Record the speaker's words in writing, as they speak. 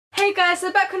Hey guys,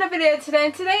 so back on a video today,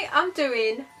 and today I'm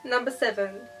doing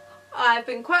No.7. I've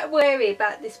been quite wary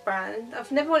about this brand.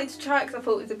 I've never wanted to try it because I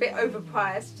thought it was a bit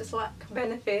overpriced, just like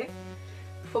Benefit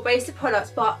for basic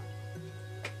products, but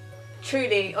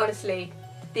truly, honestly,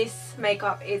 this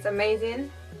makeup is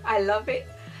amazing. I love it.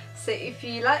 So if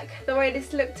you like the way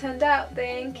this look turned out,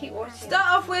 then keep watching. Start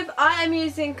off with, I am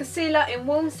using concealer in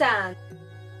Warm Sand.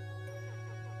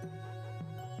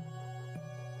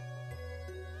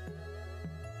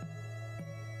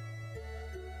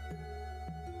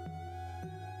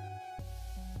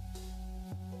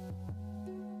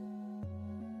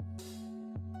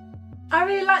 I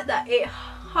really like that. It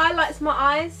highlights my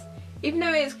eyes, even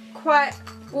though it's quite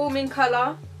warm in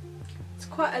colour. It's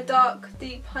quite a dark,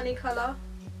 deep honey colour.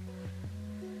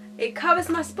 It covers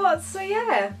my spots, so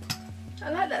yeah, I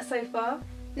like that so far.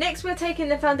 Next we're taking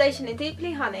the foundation in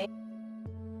Deeply Honey.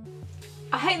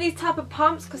 I hate these type of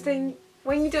pumps because then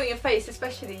when you do it on your face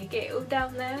especially, you get it all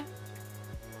down there.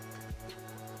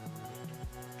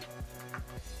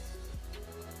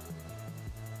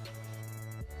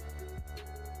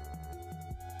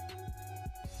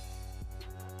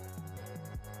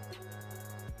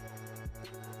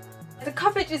 The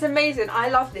coverage is amazing. I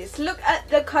love this. Look at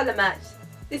the colour match.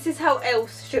 This is how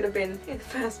else should have been in the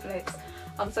first place.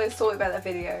 I'm so sorry about that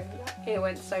video. It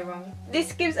went so wrong.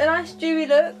 This gives a nice dewy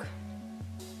look.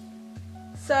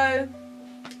 So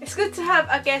it's good to have,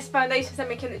 I guess, foundations that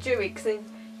make it look dewy, because then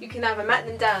you can either matte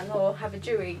them down or have a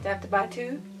dewy. You don't have to buy two.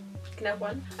 You can have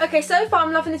one. Okay, so far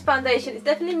I'm loving this foundation. It's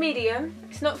definitely medium.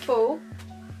 It's not full.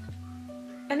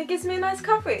 And it gives me a nice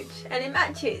coverage and it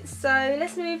matches. So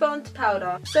let's move on to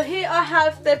powder. So here I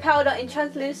have the powder in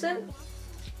translucent.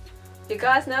 You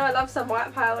guys know I love some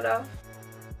white powder.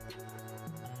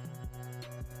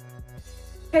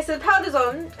 Okay, so the powder's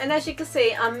on, and as you can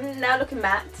see I'm now looking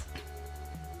matte.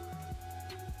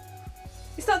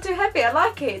 It's not too heavy, I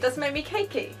like it. It doesn't make me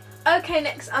cakey. Okay,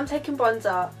 next I'm taking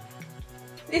bronzer.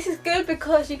 This is good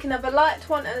because you can have a light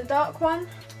one and a dark one.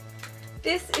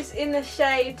 This is in the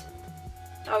shade,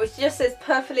 oh, it just says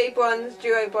Perfectly Bronze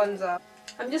Duo Bronzer.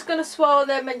 I'm just going to swirl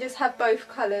them and just have both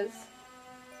colours.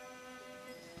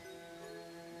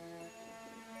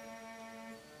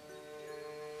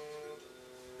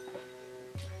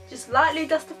 Just lightly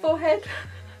dust the forehead.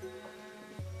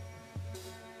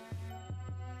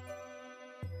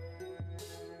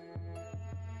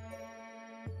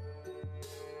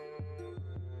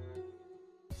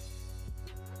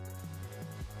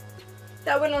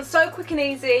 That went on so quick and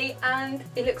easy and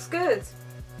it looks good.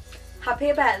 Happy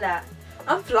about that.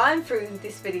 I'm flying through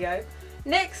this video.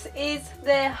 Next is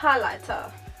their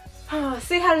highlighter. Oh,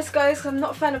 see how this goes because I'm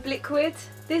not a fan of liquid.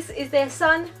 This is their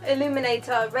Sun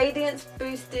Illuminator Radiance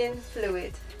Boosting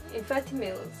Fluid in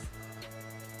 30ml.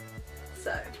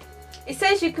 So, it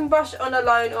says you can brush on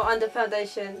alone or under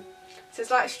foundation. So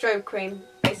it's like strobe cream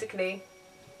basically.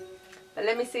 But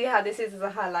let me see how this is as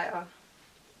a highlighter.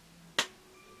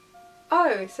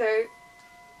 Oh, so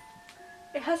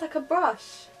it has like a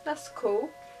brush. That's cool.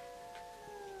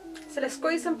 So let's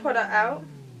squeeze some product out.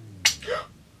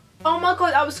 Oh my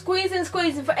god, I was squeezing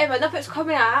forever. Nothing's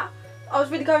coming out. I was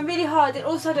really going really hard, and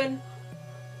all of a sudden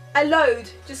a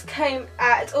load just came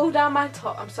out. It's all down my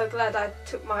top. I'm so glad I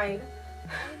took my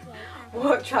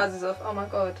work trousers off. Oh my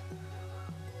god.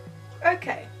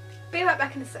 Okay, be right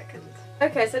back in a second.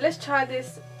 Okay, so let's try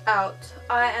this out.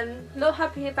 I am not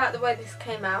happy about the way this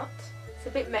came out. It's a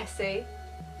bit messy,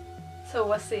 so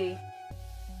we'll see.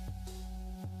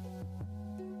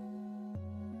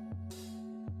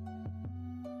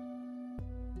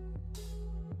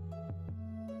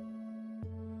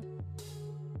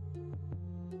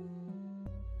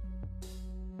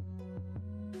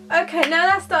 Okay, now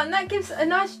that's done. That gives a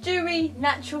nice dewy,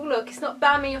 natural look. It's not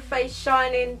balmy your face,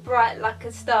 shining bright like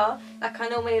a star, like I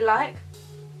normally like.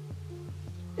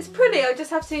 It's pretty, I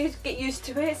just have to get used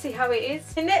to it, see how it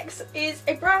is. The next is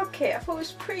a brow kit. I thought it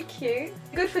was pretty cute.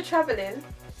 Good for travelling.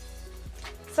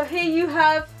 So here you've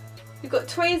got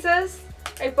tweezers,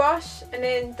 a brush, and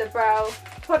then the brow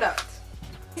product.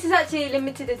 This is actually a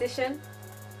limited edition.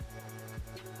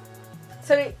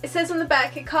 So it says on the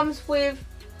back it comes with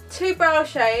 2 brow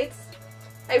shades,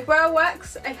 a brow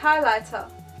wax, a highlighter.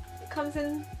 It comes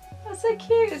in, that's so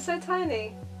cute, it's so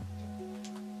tiny.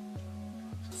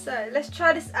 So let's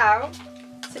try this out.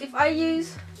 So if I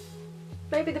use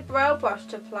maybe the brow brush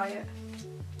to apply it.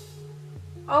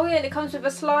 Oh yeah, and it comes with a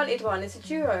slanted one. It's a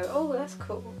duo. Oh, that's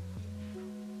cool.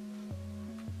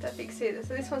 That big scissors.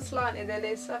 So this one's slanted and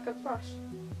it's like a brush.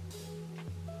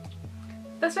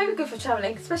 That's very good for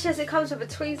travelling, especially as it comes with a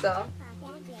tweezer.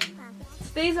 So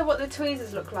these are what the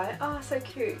tweezers look like. Oh, so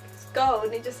cute. It's gold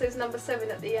and it just says No.7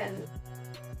 at the end.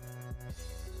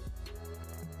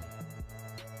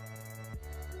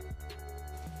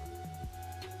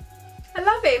 I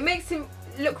love it. It makes him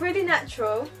look really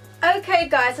natural. Okay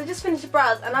guys, I just finished the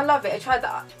brows and I love it. I tried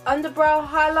the underbrow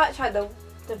highlight, tried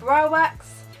the brow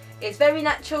wax. It's very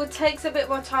natural, takes a bit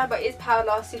more time, but it's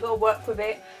powder, so you've got to work with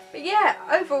it. But yeah,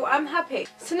 overall I'm happy.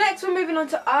 So next we're moving on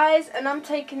to eyes, and I'm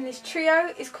taking this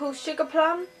trio. It's called Sugar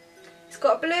Plum. It's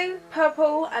got a blue,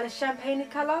 purple and a champagne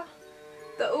colour.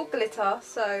 They're all glitter,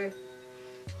 so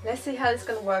let's see how this is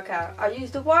going to work out. I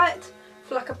use the white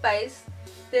for like a base,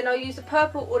 then I'll use the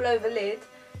purple all over lid.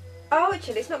 Oh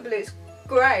actually it's not blue, it's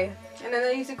grey. And then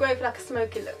I use the grey for like a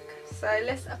smoky look. So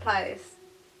let's apply this.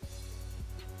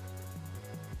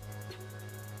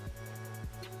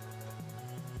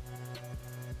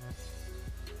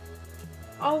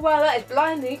 Oh wow, that is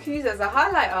blinding. You can use it as a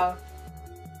highlighter.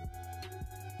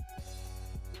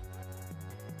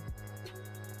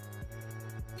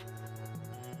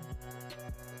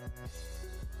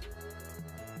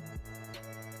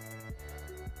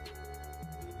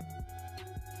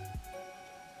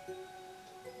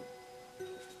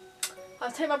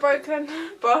 I'll take my broken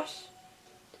brush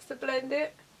just to blend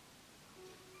it.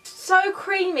 So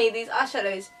creamy, these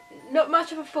eyeshadows. Not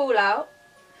much of a fallout.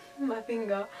 My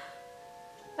finger.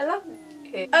 I love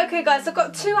it. Okay guys, I've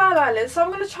got two eyeliners, so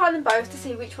I'm going to try them both to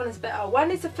see which one is better.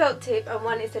 One is a felt tip and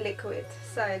one is a liquid.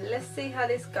 So let's see how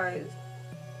this goes.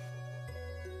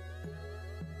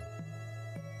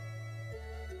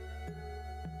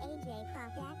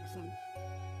 Caption.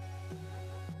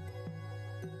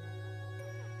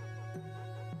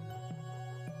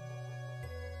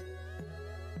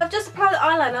 I've just applied the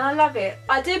eyeliner and I love it.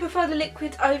 I do prefer the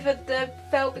liquid over the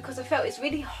felt because the felt is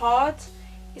really hard.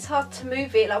 It's hard to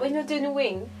move it. Like when you're doing a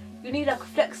wing, you need like a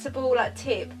flexible like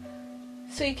tip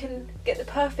so you can get the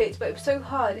perfect, but it was so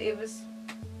hard.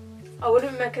 I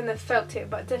wouldn't recommend the felt tip,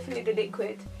 but definitely the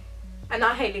liquid. And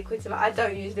I hate liquids, like I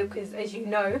don't use liquids, as you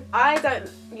know. I don't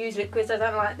use liquids, I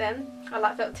don't like them. I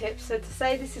like felt tips, so to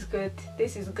say this is good,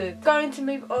 this is good. Going to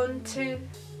move on to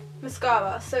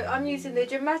mascara. So I'm using the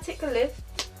Dramatic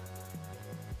Lift.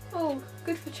 Oh,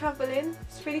 good for travelling.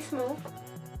 It's really small.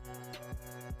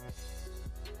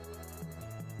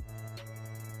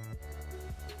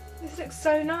 This looks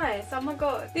so nice, oh my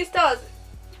god. This does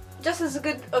just as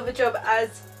good of a job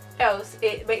as else.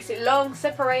 It makes it long,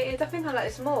 separated. I think I like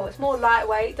this more. It's more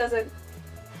lightweight, doesn't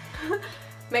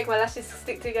make my lashes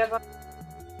stick together.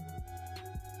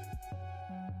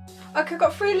 Okay, I've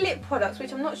got 3 lip products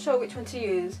which I'm not sure which one to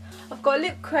use. I've got a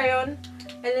lip crayon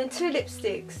and then 2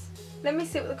 lipsticks. Let me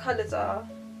see what the colours are.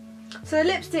 So the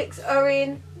lipsticks are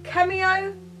in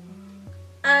Cameo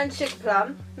and Sugar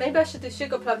Plum. Maybe I should do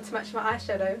Sugar Plum to match my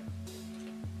eyeshadow.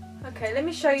 Okay, let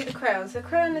me show you the crayons. The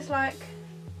crayon is like,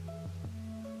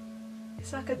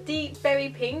 it's like a deep berry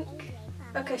pink.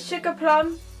 Okay, Sugar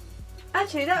Plum.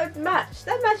 Actually, that would match.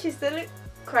 That matches the lip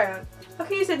crayon. I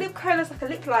can use a lip crayon as like a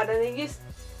lip liner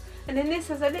and then this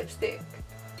as a lipstick.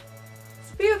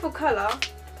 It's a beautiful colour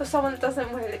for someone that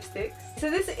doesn't wear lipsticks.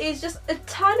 So this is just a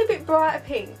tiny bit brighter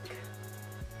pink.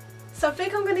 So I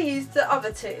think I'm going to use the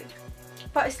other 2.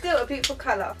 But it's still a beautiful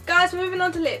colour. Guys, moving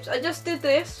on to lips. I just did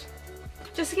this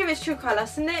just to give it its true colour.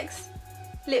 So next,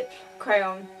 lip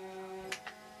crayon.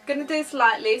 I'm going to do this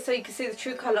lightly so you can see the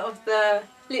true colour of the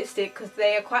lipstick because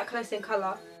they are quite close in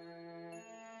colour.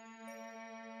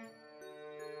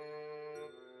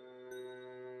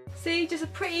 See, just a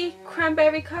pretty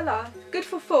cranberry colour. Good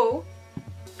for fall.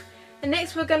 And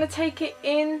next we're going to take it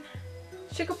in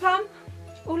Sugar Plum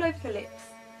all over the lips.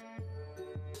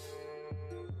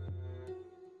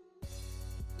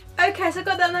 Okay, so I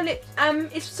got that on the lips.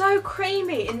 It's so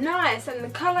creamy and nice and the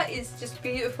colour is just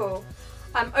beautiful.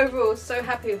 I'm overall so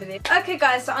happy with it. Okay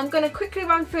guys, so I'm going to quickly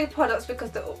run through the products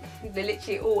because they're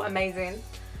literally all amazing.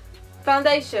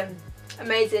 Foundation,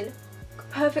 amazing.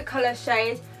 Perfect colour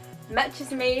shade,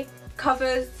 matches me,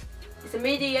 covers. It's a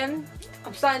medium.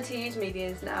 I'm starting to use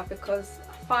mediums now because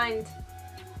I find,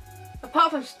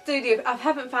 apart from Studio, I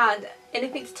haven't found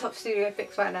anything to top Studio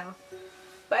Fix right now.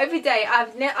 But every day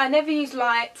I never use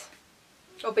light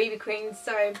or BB creams,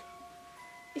 so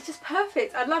it's just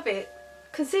perfect. I love it.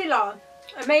 Concealer,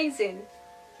 amazing.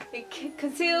 It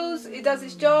conceals, it does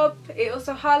its job, it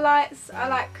also highlights. I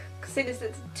like concealers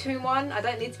that's 2-in-1. I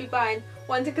don't need to be buying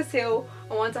one to conceal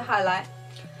and one to highlight.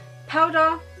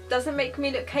 Powder doesn't make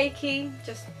me look cakey,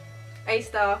 just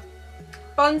A-star.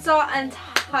 Bronzer and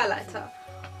highlighter.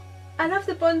 I love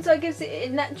the bronzer, it gives it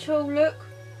a natural look.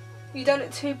 You don't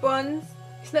look too bronzed.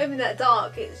 It's not even that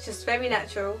dark, it's just very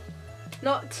natural.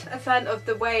 Not a fan of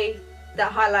the way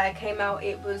that highlighter came out,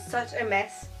 it was such a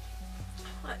mess.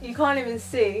 You can't even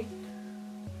see.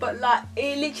 But like,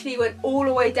 it literally went all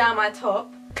the way down my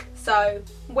top. So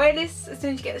wear this as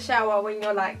soon as you get the shower when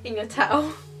you're like in your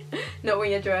towel. not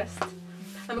when you're dressed.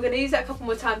 And we're going to use it a couple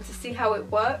more times to see how it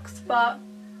works, but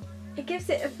it gives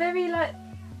it a very like,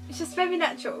 it's just very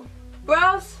natural.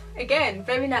 Brows, again,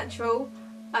 very natural.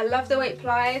 I love the way it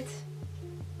applied.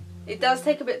 It does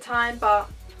take a bit of time, but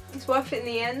it's worth it in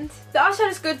the end. The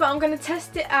eyeshadow's good, but I'm going to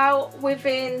test it out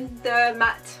within the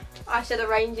matte eyeshadow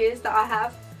ranges that I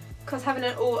have, because having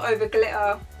an all over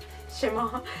glitter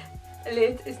shimmer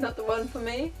lid is not the one for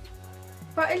me.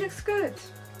 But it looks good.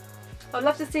 I'd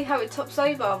love to see how it tops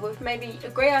over with maybe a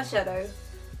grey eyeshadow.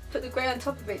 Put the grey on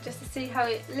top of it just to see how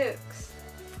it looks.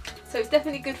 So it's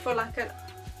definitely good for like an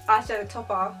eyeshadow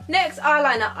topper. Next,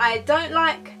 eyeliner. I don't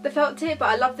like the felt tip, but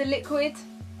I love the liquid.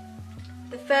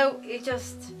 The felt is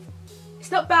just,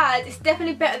 it's not bad. It's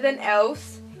definitely better than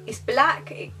else. It's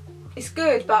black. It's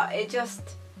good, but it's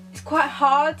quite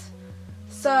hard.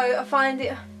 So I find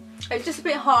it's just a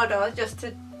bit harder just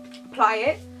to apply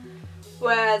it.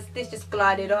 Whereas this just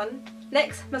glided on.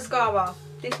 Next, mascara.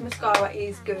 This mascara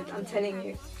is good, I'm telling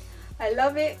you. I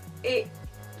love it. It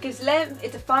gives length,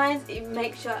 it defines, it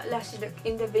makes your lashes look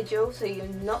individual, so you're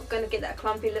not going to get that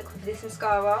clumpy look with this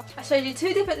mascara. I showed you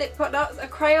two different lip products, a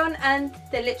crayon and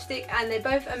the lipstick, and they're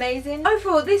both amazing.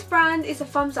 Overall, this brand is a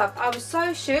thumbs up. I was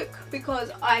so shook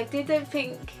because I didn't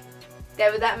think they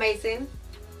were that amazing,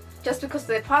 just because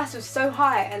their price was so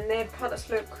high and their products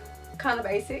look kind of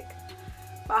basic.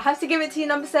 But I have to give it to you,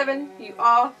 number 7. You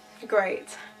are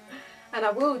great. And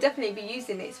I will definitely be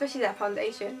using it, especially that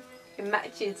foundation. It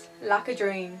matches like a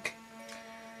dream.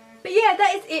 But yeah,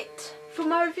 that is it for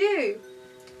my review.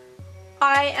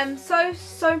 I am so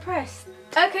impressed.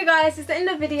 Okay guys, it's the end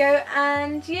of the video,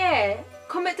 and yeah,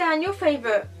 comment down your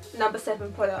favourite number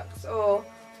 7 products or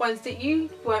ones that you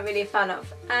weren't really a fan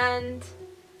of. And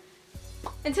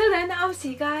until then, I'll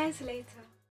see you guys later.